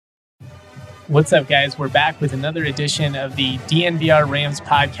What's up, guys? We're back with another edition of the DNVR Rams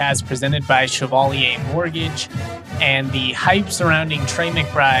podcast presented by Chevalier Mortgage. And the hype surrounding Trey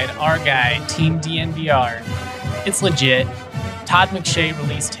McBride, our guy, Team DNVR, it's legit. Todd McShay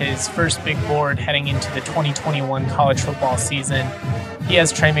released his first big board heading into the 2021 college football season. He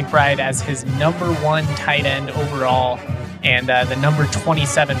has Trey McBride as his number one tight end overall and the number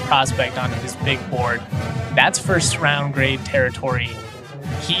 27 prospect on his big board. That's first round grade territory.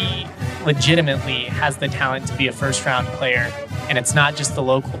 He legitimately has the talent to be a first round player, and it's not just the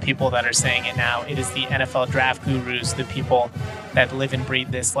local people that are saying it now. It is the NFL draft gurus, the people that live and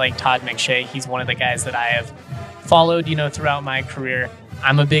breathe this, like Todd McShay. He's one of the guys that I have followed, throughout my career.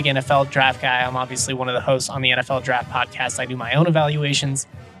 I'm a big NFL draft guy. I'm obviously one of the hosts on the NFL Draft Podcast. I do my own evaluations.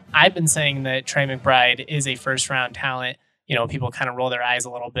 I've been saying that Trey McBride is a first round talent. People kind of roll their eyes a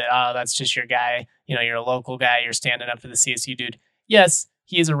little bit. Oh, that's just your guy. You're a local guy. You're standing up for the CSU dude. Yes,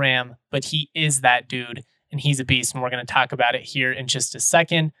 he is a Ram, but he is that dude, and he's a beast, and we're going to talk about it here in just a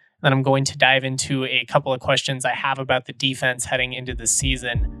second. Then I'm going to dive into a couple of questions I have about the defense heading into the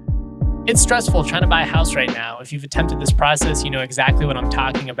season. It's stressful trying to buy a house right now. If you've attempted this process, you know exactly what I'm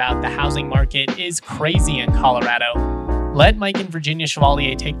talking about. The housing market is crazy in Colorado. Let Mike and Virginia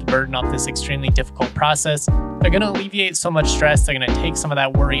Chevalier take the burden off this extremely difficult process. They're going to alleviate so much stress. They're going to take some of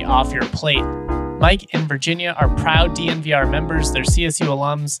that worry off your plate. Mike and Virginia are proud DNVR members. They're CSU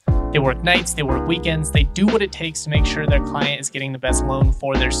alums. They work nights, they work weekends. They do what it takes to make sure their client is getting the best loan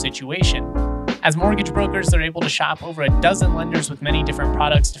for their situation. As mortgage brokers, they're able to shop over a dozen lenders with many different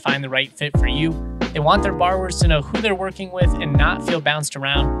products to find the right fit for you. They want their borrowers to know who they're working with and not feel bounced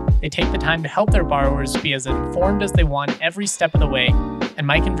around. They take the time to help their borrowers be as informed as they want every step of the way. And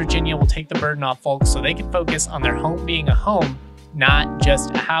Mike and Virginia will take the burden off folks so they can focus on their home being a home, not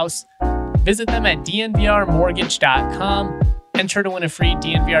just a house. Visit them at dnvrmortgage.com. Enter to win a free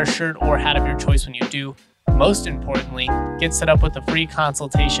DNVR shirt or hat of your choice when you do. Most importantly, get set up with a free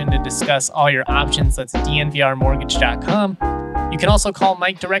consultation to discuss all your options. That's dnvrmortgage.com. You can also call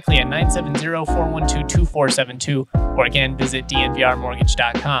Mike directly at 970-412-2472, or again, visit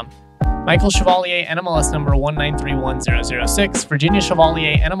dnvrmortgage.com. Michael Chevalier, NMLS number 1931006. Virginia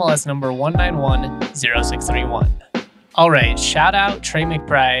Chevalier, NMLS number 1910631. All right, shout out Trey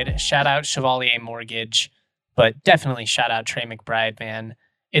McBride, shout out Chevalier Mortgage, but definitely shout out Trey McBride, man.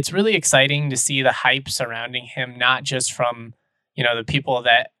 It's really exciting to see the hype surrounding him, not just from, the people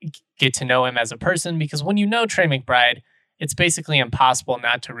that get to know him as a person, because when you know Trey McBride, it's basically impossible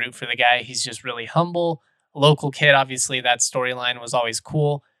not to root for the guy. He's just really humble, local kid. Obviously, that storyline was always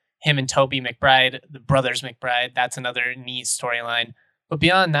cool. Him and Toby McBride, the brothers McBride, that's another neat storyline. But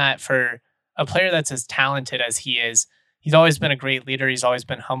beyond that, for a player that's as talented as he is, he's always been a great leader. He's always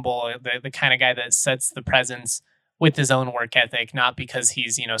been humble, the kind of guy that sets the presence with his own work ethic, not because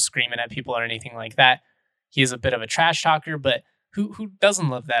he's, screaming at people or anything like that. He is a bit of a trash talker, but who doesn't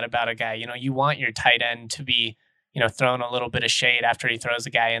love that about a guy? You want your tight end to be, throwing a little bit of shade after he throws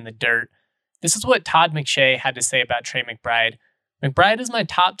a guy in the dirt. This is what Todd McShay had to say about Trey McBride. McBride is my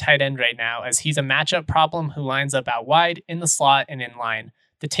top tight end right now, as he's a matchup problem who lines up out wide, in the slot, and in line.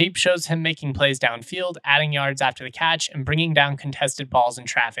 The tape shows him making plays downfield, adding yards after the catch, and bringing down contested balls in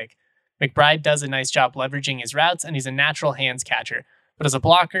traffic. McBride does a nice job leveraging his routes, and he's a natural hands catcher. But as a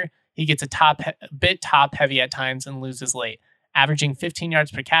blocker, he gets a bit top-heavy at times and loses late. Averaging 15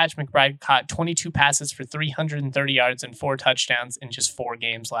 yards per catch, McBride caught 22 passes for 330 yards and 4 touchdowns in just 4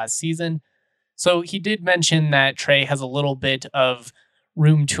 games last season. So he did mention that Trey has a little bit of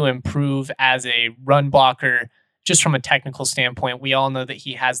room to improve as a run blocker, just from a technical standpoint. We all know that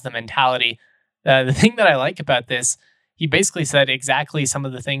he has the mentality. The thing that I like about this, he basically said exactly some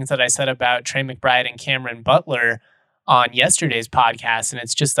of the things that I said about Trey McBride and Cameron Butler on yesterday's podcast. And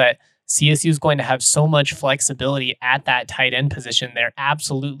it's just that CSU is going to have so much flexibility at that tight end position. They're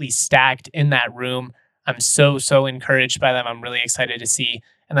absolutely stacked in that room. I'm so encouraged by them. I'm really excited to see.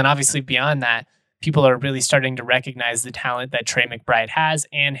 And then obviously beyond that, people are really starting to recognize the talent that Trey McBride has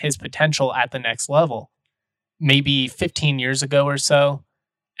and his potential at the next level. Maybe 15 years ago or so,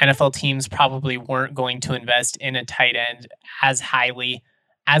 NFL teams probably weren't going to invest in a tight end as highly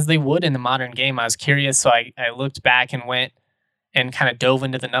as they would in the modern game. I was curious, so I looked back and went and kind of dove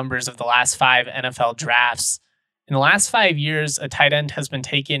into the numbers of the last 5 NFL drafts. In the last 5 years, a tight end has been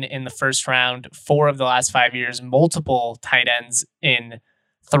taken in the first round. 4 of the last 5 years, multiple tight ends in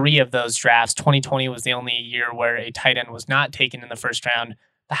 3 of those drafts. 2020 was the only year where a tight end was not taken in the first round.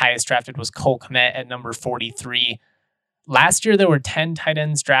 The highest drafted was Cole Kmet at number 43. Last year, there were 10 tight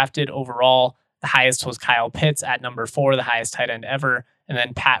ends drafted overall. The highest was Kyle Pitts at number 4, the highest tight end ever. And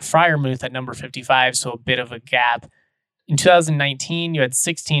then Pat Freiermuth at number 55, so a bit of a gap. In 2019, you had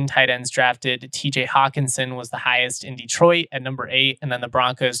 16 tight ends drafted. TJ Hawkinson was the highest in Detroit at number 8, and then the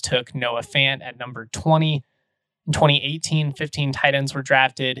Broncos took Noah Fant at number 20. In 2018, 15 tight ends were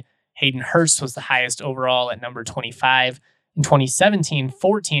drafted. Hayden Hurst was the highest overall at number 25. In 2017,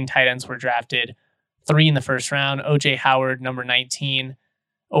 14 tight ends were drafted, 3 in the first round. O.J. Howard, number 19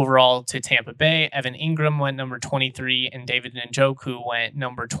 overall to Tampa Bay. Evan Ingram went number 23, and David Njoku went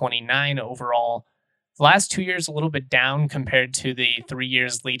number 29 overall. The last 2 years, a little bit down compared to the 3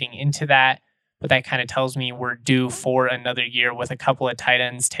 years leading into that, but that kind of tells me we're due for another year with a couple of tight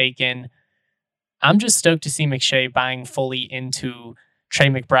ends taken. I'm just stoked to see McShay buying fully into Trey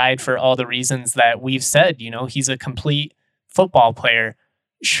McBride for all the reasons that we've said. He's a complete football player.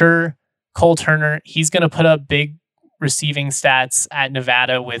 Sure, Cole Turner, he's going to put up big receiving stats at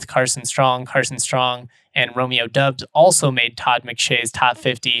Nevada with Carson Strong. Carson Strong and Romeo Doubs also made Todd McShay's top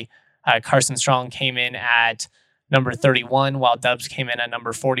 50. Carson Strong came in at number 31, while Doubs came in at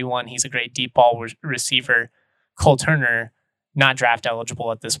number 41. He's a great deep ball receiver. Cole Turner, not draft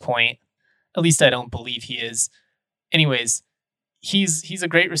eligible at this point. At least I don't believe he is. Anyways, he's a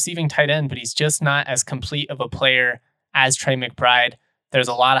great receiving tight end, but he's just not as complete of a player as Trey McBride. There's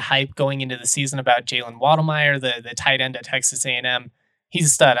a lot of hype going into the season about Jalen Waddlemeyer, the tight end at Texas A&M. He's a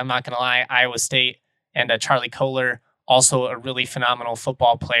stud, I'm not going to lie. Iowa State and Charlie Kohler, also a really phenomenal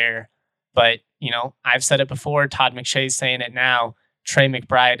football player. But, I've said it before. Todd McShay's saying it now. Trey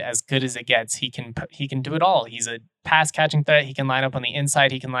McBride, as good as it gets, he can do it all. He's a pass catching threat. He can line up on the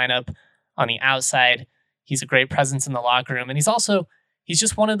inside. He can line up on the outside. He's a great presence in the locker room. And he's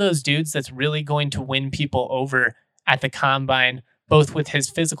just one of those dudes that's really going to win people over at the combine, both with his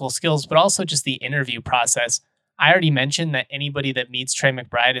physical skills, but also just the interview process. I already mentioned that anybody that meets Trey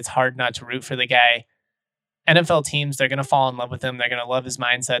McBride, it's hard not to root for the guy. NFL teams, they're going to fall in love with him. They're going to love his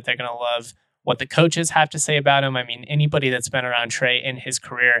mindset. They're going to love what the coaches have to say about him. I mean, anybody that's been around Trey in his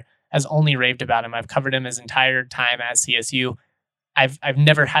career has only raved about him. I've covered him his entire time at CSU. I've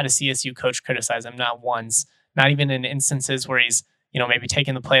never had a CSU coach criticize him, not once, not even in instances where he's, maybe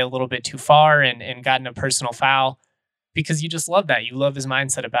taken the play a little bit too far and gotten a personal foul, because you just love that. You love his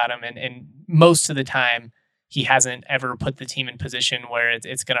mindset about him. And most of the time, he hasn't ever put the team in position where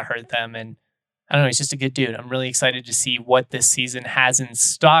it's going to hurt them. And I don't know, he's just a good dude. I'm really excited to see what this season has in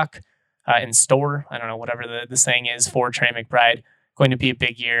store. I don't know, whatever the saying is for Trey McBride. Going to be a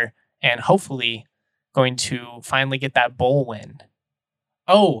big year and hopefully going to finally get that bowl win.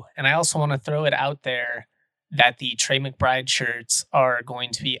 Oh, and I also want to throw it out there that the Trey McBride shirts are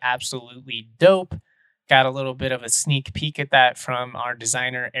going to be absolutely dope. Got a little bit of a sneak peek at that from our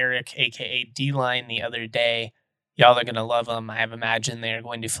designer, Eric, aka D-Line, the other day. Y'all are going to love them. I have imagined they're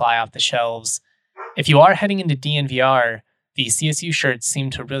going to fly off the shelves. If you are heading into DNVR, the CSU shirts seem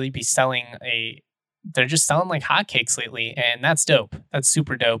to really be they're just selling like hotcakes lately, and that's dope. That's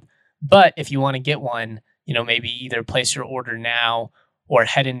super dope. But if you want to get one, maybe either place your order now or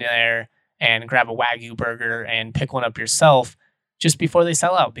head in there and grab a Wagyu burger and pick one up yourself just before they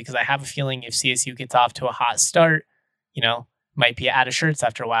sell out, because I have a feeling if CSU gets off to a hot start, might be out of shirts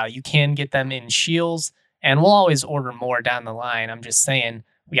after a while. You can get them in Shields, and we'll always order more down the line. I'm just saying,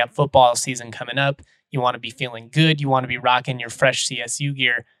 we got football season coming up. You want to be feeling good. You want to be rocking your fresh CSU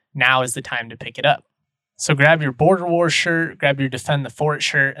gear. Now is the time to pick it up. So grab your Border Wars shirt, grab your Defend the Fort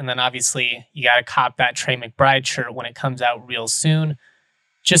shirt, and then obviously you got to cop that Trey McBride shirt when it comes out real soon.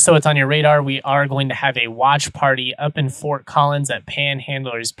 Just so it's on your radar, we are going to have a watch party up in Fort Collins at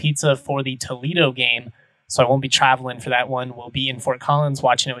Panhandlers Pizza for the Toledo game. So I won't be traveling for that one. We'll be in Fort Collins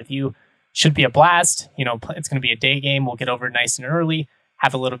watching it with you. Should be a blast. It's going to be a day game. We'll get over nice and early,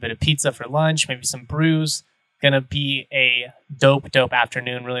 have a little bit of pizza for lunch, maybe some brews. Going to be a dope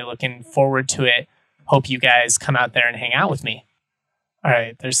afternoon. Really looking forward to it. Hope you guys come out there and hang out with me. All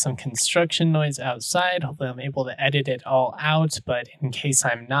right, there's some construction noise outside. Hopefully I'm able to edit it all out, but in case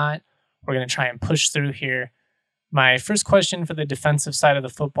I'm not, we're going to try and push through here. My first question for the defensive side of the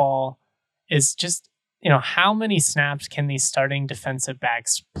football is just, how many snaps can these starting defensive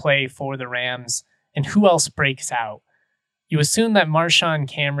backs play for the Rams, and who else breaks out? You assume that Marshawn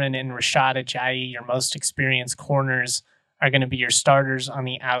Cameron and Rashad Ajayi, your most experienced corners, are going to be your starters on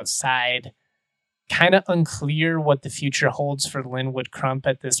the outside. Kind of unclear what the future holds for Linwood Crump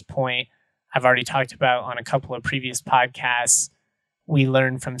at this point. I've already talked about on a couple of previous podcasts. We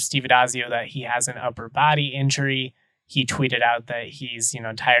learned from Steve Adazio that he has an upper body injury. He tweeted out that he's,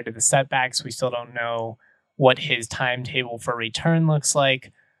 tired of the setbacks. We still don't know what his timetable for return looks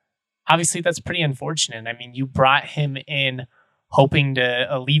like. Obviously, that's pretty unfortunate. I mean, you brought him in hoping to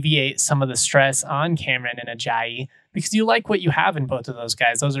alleviate some of the stress on Cameron and Ajayi. because you like what you have in both of those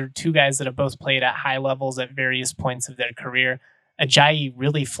guys. Those are two guys that have both played at high levels at various points of their career. Ajayi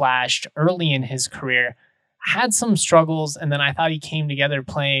really flashed early in his career, had some struggles, and then I thought he came together,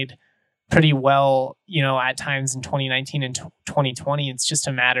 played pretty well, at times in 2019 and 2020. It's just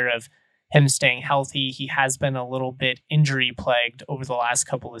a matter of him staying healthy. He has been a little bit injury plagued over the last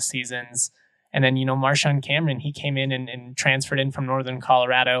couple of seasons. And then, Marshawn Cameron, he came in and transferred in from Northern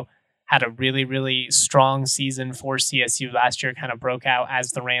Colorado, had a really, really strong season for CSU last year, kind of broke out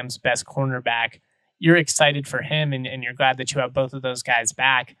as the Rams' best cornerback. You're excited for him, and you're glad that you have both of those guys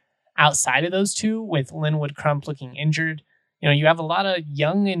back. Outside of those two, with Linwood Crump looking injured, you have a lot of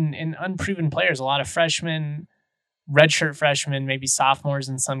young and unproven players, a lot of freshmen, redshirt freshmen, maybe sophomores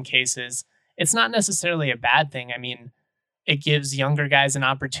in some cases. It's not necessarily a bad thing. I mean, it gives younger guys an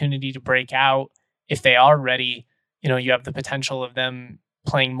opportunity to break out if they are ready. You have the potential of them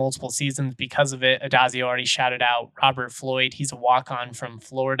playing multiple seasons because of it. Adazio already shouted out Robert Floyd. He's a walk-on from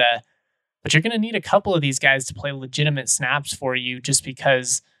Florida. But you're going to need a couple of these guys to play legitimate snaps for you, just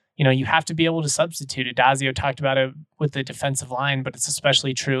because, you have to be able to substitute. Adazio talked about it with the defensive line, but it's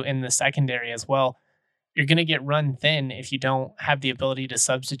especially true in the secondary as well. You're going to get run thin if you don't have the ability to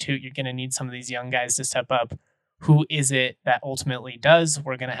substitute. You're going to need some of these young guys to step up. Who is it that ultimately does?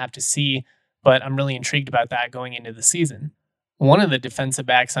 We're going to have to see, but I'm really intrigued about that going into the season. One of the defensive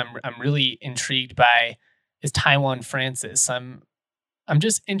backs I'm really intrigued by is Taiwan Francis. I'm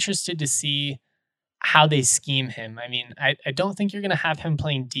just interested to see how they scheme him. I mean, I don't think you're going to have him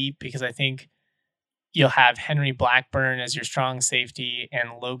playing deep, because I think you'll have Henry Blackburn as your strong safety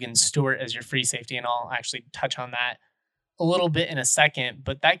and Logan Stewart as your free safety, and I'll actually touch on that a little bit in a second,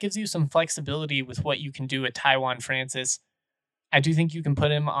 but that gives you some flexibility with what you can do with Taiwan Francis. I do think you can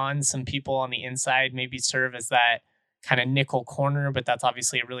put him on some people on the inside, maybe serve as that kind of nickel corner, but that's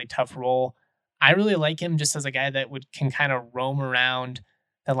obviously a really tough role. I really like him just as a guy that can kind of roam around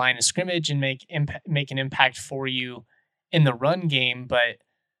the line of scrimmage and make an impact for you in the run game, but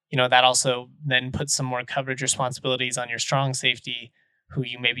that also then puts some more coverage responsibilities on your strong safety, who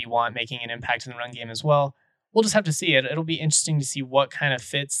you maybe want making an impact in the run game as well. We'll just have to see it. It'll be interesting to see what kind of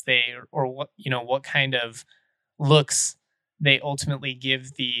fits what kind of looks they ultimately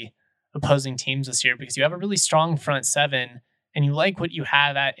give the opposing teams this year, because you have a really strong front seven and you like what you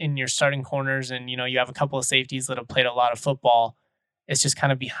have in your starting corners, and you have a couple of safeties that have played a lot of football. It's just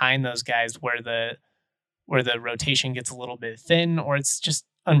kind of behind those guys where the rotation gets a little bit thin, or it's just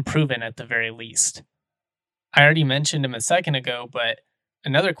unproven at the very least. I already mentioned him a second ago, but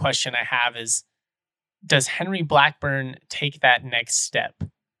another question I have is, does Henry Blackburn take that next step?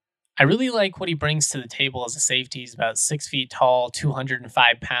 I really like what he brings to the table as a safety. He's about 6 feet tall,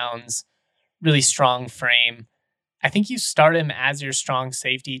 205 pounds, really strong frame. I think you start him as your strong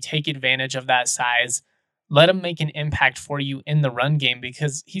safety, take advantage of that size, let him make an impact for you in the run game,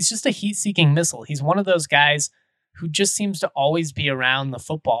 because he's just a heat-seeking missile. He's one of those guys who just seems to always be around the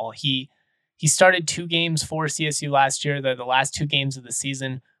football. He started 2 games for CSU last year. The last 2 games of the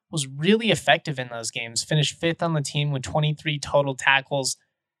season, was really effective in those games, finished 5th on the team with 23 total tackles.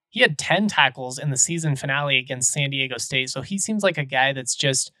 He had 10 tackles in the season finale against San Diego State. So he seems like a guy that's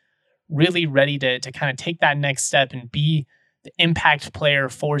just really ready to kind of take that next step and be the impact player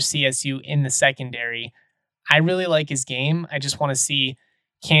for CSU in the secondary. I really like his game. I just want to see,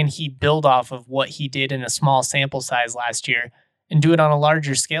 can he build off of what he did in a small sample size last year and do it on a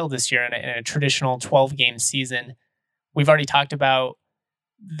larger scale this year in a traditional 12-game season? We've already talked about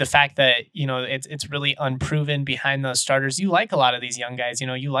the fact that, it's really unproven behind those starters. You like a lot of these young guys.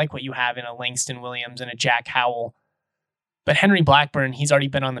 You like what you have in a Langston Williams and a Jack Howell. But Henry Blackburn, he's already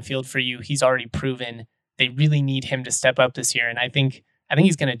been on the field for you. He's already proven. They really need him to step up this year, and I think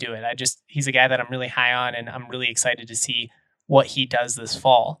he's going to do it. He's a guy that I'm really high on, and I'm really excited to see what he does this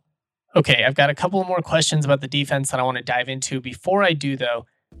fall. Okay, I've got a couple more questions about the defense that I want to dive into. Before I do, though,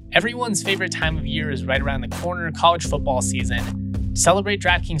 everyone's favorite time of year is right around the corner, college football season. To celebrate,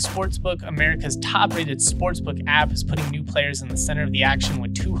 DraftKings Sportsbook, America's top-rated sportsbook app, is putting new players in the center of the action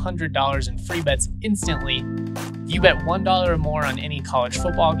with $200 in free bets instantly. If you bet $1 or more on any college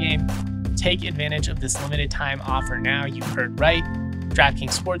football game, take advantage of this limited time offer now. You heard right.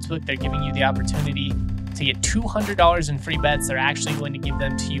 DraftKings Sportsbook, they're giving you the opportunity to get $200 in free bets. They're actually going to give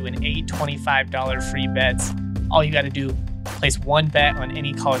them to you in 8 $25 free bets. All you got to do, place one bet on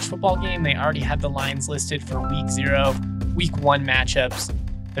any college football game. They already have the lines listed for week 0, week 1 matchups.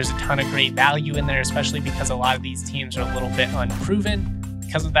 There's a ton of great value in there, especially because a lot of these teams are a little bit unproven.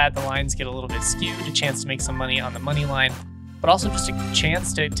 Because of that, the lines get a little bit skewed, a chance to make some money on the money line. but also just a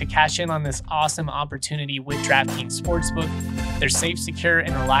chance to cash in on this awesome opportunity with DraftKings Sportsbook. They're safe, secure,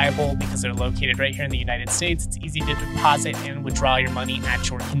 and reliable because they're located right here in the United States. It's easy to deposit and withdraw your money at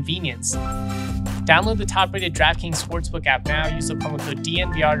your convenience. Download the top-rated DraftKings Sportsbook app now. Use the promo code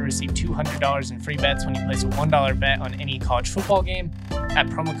DNVR to receive $200 in free bets when you place a $1 bet on any college football game. At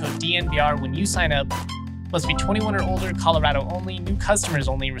promo code DNVR when you sign up. Must be 21 or older, Colorado only, new customers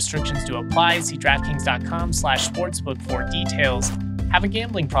only, restrictions do apply. See DraftKings.com/sportsbook for details. Have a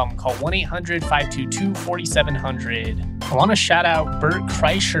gambling problem? Call 1-800-522-4700. I want to shout out Bert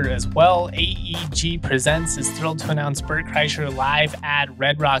Kreischer as well. AEG Presents is thrilled to announce Bert Kreischer live at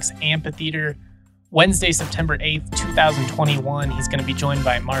Red Rocks Amphitheater Wednesday, September 8th, 2021. He's going to be joined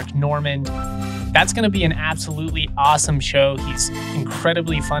by Mark Normand. That's going to be an absolutely awesome show. He's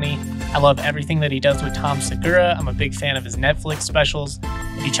incredibly funny. I love everything that he does with Tom Segura. I'm a big fan of his Netflix specials.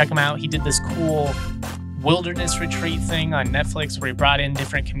 If you check him out, he did this cool wilderness retreat thing on Netflix where he brought in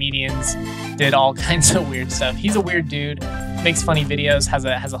different comedians, did all kinds of weird stuff. He's a weird dude, makes funny videos, has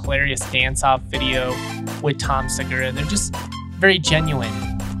a hilarious dance-off video with Tom Segura. They're just very genuine.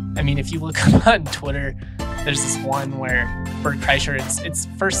 I mean, if you look up on Twitter, there's this one where Bert Kreischer, it's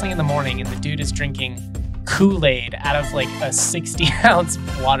first thing in the morning and the dude is drinking Kool-Aid out of like a 60-ounce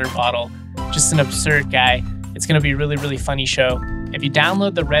water bottle. Just an absurd guy. It's going to be a really, really funny show. If you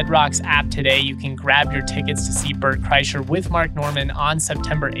download the Red Rocks app today, you can grab your tickets to see Bert Kreischer with Mark Normand on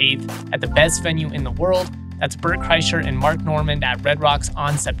September 8th at the best venue in the world. That's Bert Kreischer and Mark Normand at Red Rocks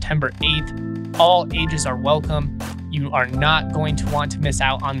on September 8th. All ages are welcome. You are not going to want to miss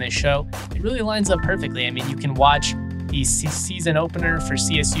out on this show. It really lines up perfectly. I mean, you can watch the season opener for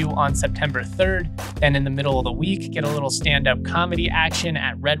CSU on September 3rd. Then in the middle of the week, get a little stand-up comedy action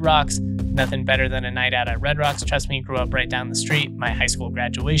at Red Rocks. Nothing better than a night out at Red Rocks. Trust me, grew up right down the street. My high school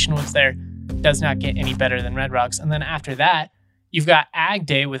graduation was there. Does not get any better than Red Rocks. And then after that, you've got Ag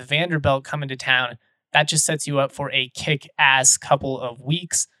Day with Vanderbilt coming to town. That just sets you up for a kick-ass couple of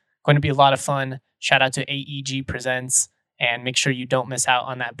weeks. Going to be a lot of fun. Shout out to AEG Presents. And make sure you don't miss out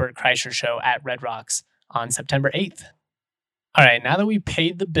on that Bert Kreischer show at Red Rocks on September 8th. All right, now that we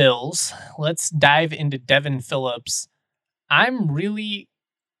paid the bills, let's dive into Devin Phillips. I'm really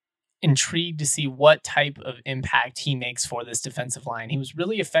intrigued to see what type of impact he makes for this defensive line. He was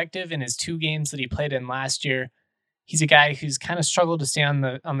really effective in his 2 games that he played in last year. He's a guy who's kind of struggled to stay on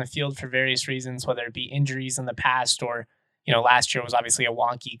the field for various reasons, whether it be injuries in the past or, last year was obviously a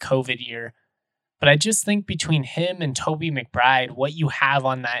wonky COVID year. But I just think between him and Toby McBride, what you have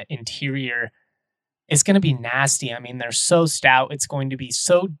on that interior is going to be nasty. I mean, they're so stout. It's going to be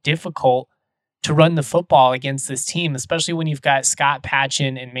so difficult to run the football against this team, especially when you've got Scott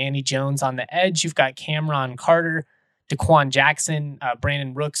Patchin and Manny Jones on the edge. You've got Cameron Carter, DeQuan Jackson,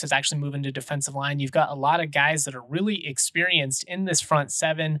 Brandon Rooks is actually moving to defensive line. You've got a lot of guys that are really experienced in this front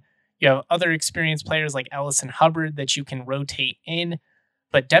seven. You have other experienced players like Ellison Hubbard that you can rotate in.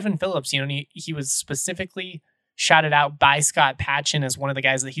 But Devin Phillips, he was specifically shouted out by Scott Patchin as one of the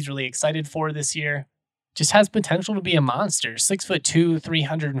guys that he's really excited for this year. Just has potential to be a monster. 6'2",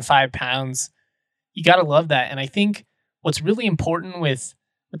 305 pounds. You got to love that. And I think what's really important with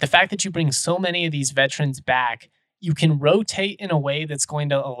the fact that you bring so many of these veterans back, you can rotate in a way that's going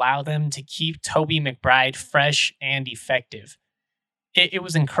to allow them to keep Toby McBride fresh and effective. It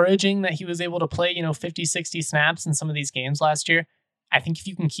was encouraging that he was able to play, 50, 60 snaps in some of these games last year. I think if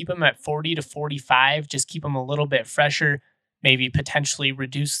you can keep him at 40 to 45, just keep him a little bit fresher, maybe potentially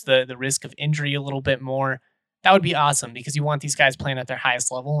reduce the risk of injury a little bit more, that would be awesome because you want these guys playing at their highest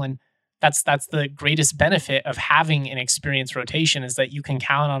level. And that's the greatest benefit of having an experienced rotation is that you can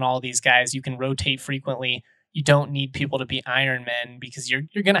count on all these guys. You can rotate frequently. You don't need people to be Iron Men because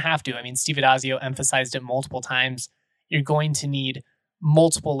you're going to have to. I mean, Steve Addazio emphasized it multiple times. You're going to need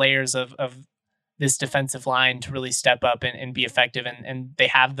multiple layers of this defensive line to really step up and be effective. And they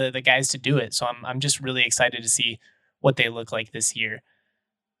have the guys to do it. So I'm just really excited to see what they look like this year.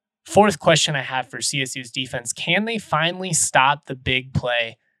 Fourth question I have for CSU's defense, can they finally stop the big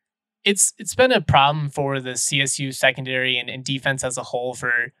play? It's been a problem for the CSU secondary and defense as a whole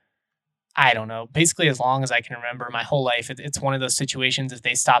for, I don't know, basically as long as I can remember my whole life. It's one of those situations, if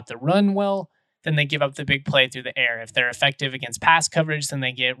they stop the run well, then they give up the big play through the air. If they're effective against pass coverage, then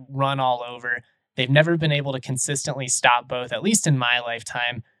they get run all over. They've never been able to consistently stop both, at least in my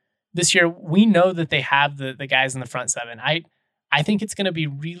lifetime. This year, we know that they have the guys in the front seven. I think it's going to be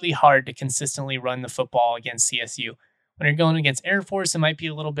really hard to consistently run the football against CSU. When you're going against Air Force, it might be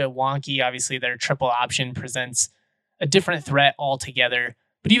a little bit wonky. Obviously, their triple option presents a different threat altogether.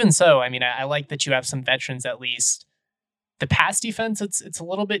 But even so, I mean, I like that you have some veterans at least. The pass defense, it's a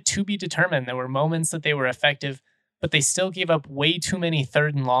little bit to be determined. There were moments that they were effective, but they still gave up way too many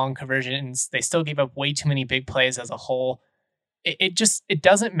 3rd and long conversions. They still gave up way too many big plays as a whole. It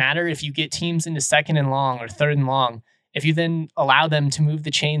doesn't matter if you get teams into 2nd and long or 3rd and long, if you then allow them to move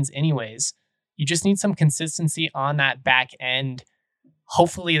the chains anyways. You just need some consistency on that back end.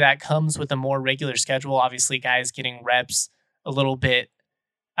 Hopefully that comes with a more regular schedule. Obviously, guys getting reps a little bit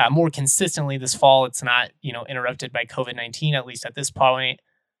more consistently this fall. It's not, interrupted by COVID-19, at least at this point.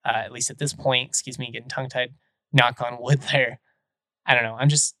 Getting tongue-tied. Knock on wood there. I don't know.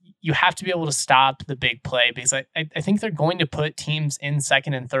 You have to be able to stop the big play, because I think they're going to put teams in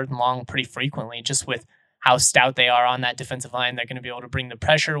 2nd and 3rd and long pretty frequently, just with how stout they are on that defensive line. They're going to be able to bring the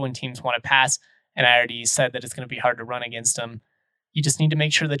pressure when teams want to pass. And I already said that it's going to be hard to run against them. You just need to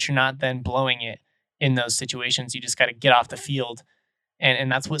make sure that you're not then blowing it in those situations. You just got to get off the field.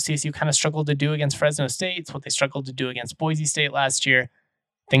 And that's what CSU kind of struggled to do against Fresno State. It's what they struggled to do against Boise State last year.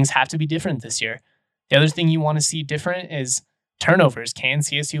 Things have to be different this year. The other thing you want to see different is turnovers. Can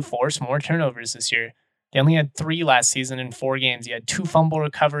CSU force more turnovers this year? They only had 3 last season in 4 games. You had 2 fumble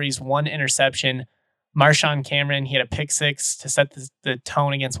recoveries, 1 interception. Marshawn Cameron, he had a pick 6 to set the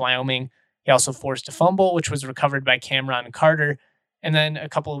tone against Wyoming. He also forced a fumble, which was recovered by Cameron Carter. And then a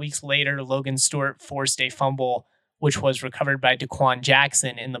couple of weeks later, Logan Stewart forced a fumble, which was recovered by Daquan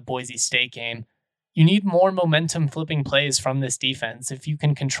Jackson in the Boise State game. You need more momentum flipping plays from this defense. If you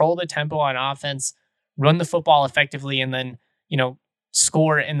can control the tempo on offense, run the football effectively, and then,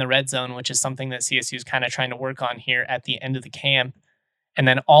 score in the red zone, which is something that CSU is kind of trying to work on here at the end of the camp, and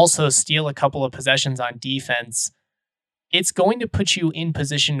then also steal a couple of possessions on defense, it's going to put you in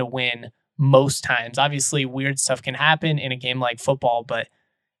position to win most times. Obviously, weird stuff can happen in a game like football, but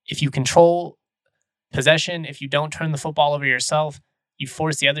if you control possession, if you don't turn the football over yourself, you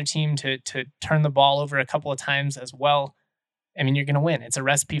force the other team to turn the ball over a couple of times as well, you're going to win. It's a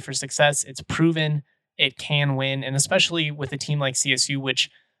recipe for success. It's proven it can win, and especially with a team like CSU, which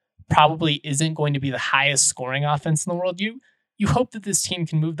probably isn't going to be the highest scoring offense in the world. You hope that this team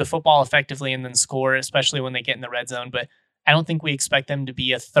can move the football effectively and then score, especially when they get in the red zone, but I don't think we expect them to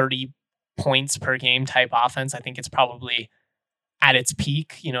be a 30 points per game type offense. I think it's probably at its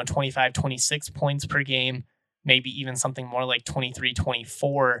peak, 25, 26 points per game, maybe even something more like 23,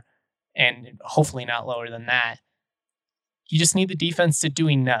 24, and hopefully not lower than that. You just need the defense to do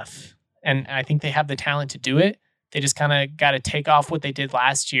enough. And I think they have the talent to do it. They just kind of got to take off what they did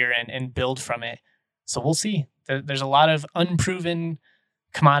last year and build from it. So we'll see. There's a lot of unproven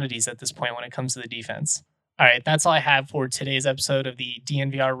commodities at this point when it comes to the defense. All right, that's all I have for today's episode of the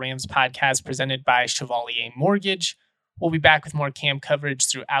DNVR Rams podcast presented by Chevalier Mortgage. We'll be back with more camp coverage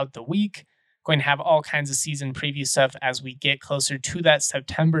throughout the week. Going to have all kinds of season preview stuff as we get closer to that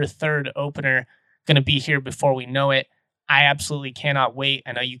September 3rd opener. Going to be here before we know it. I absolutely cannot wait.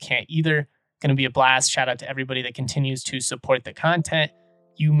 I know you can't either. Going to be a blast. Shout out to everybody that continues to support the content.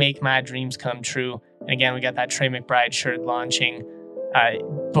 You make my dreams come true. And again, we got that Trey McBride shirt launching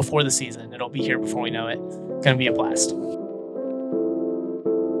before the season. It'll be here before we know it. Going to be a blast.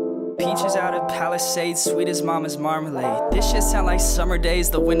 Peaches out of Palisades, sweet as mama's marmalade. This shit sound like summer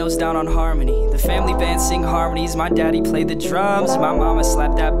days, the windows down on Harmony. The family band sing harmonies, my daddy played the drums. My mama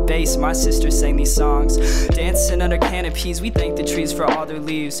slapped that bass, my sister sang these songs. Dancing under canopies, we thank the trees for all their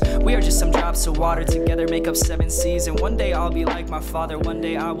leaves. We are just some drops of water, together make up 7 seas. And one day I'll be like my father, one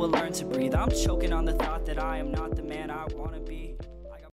day I will learn to breathe. I'm choking on the thought that I am not the man I wanna be.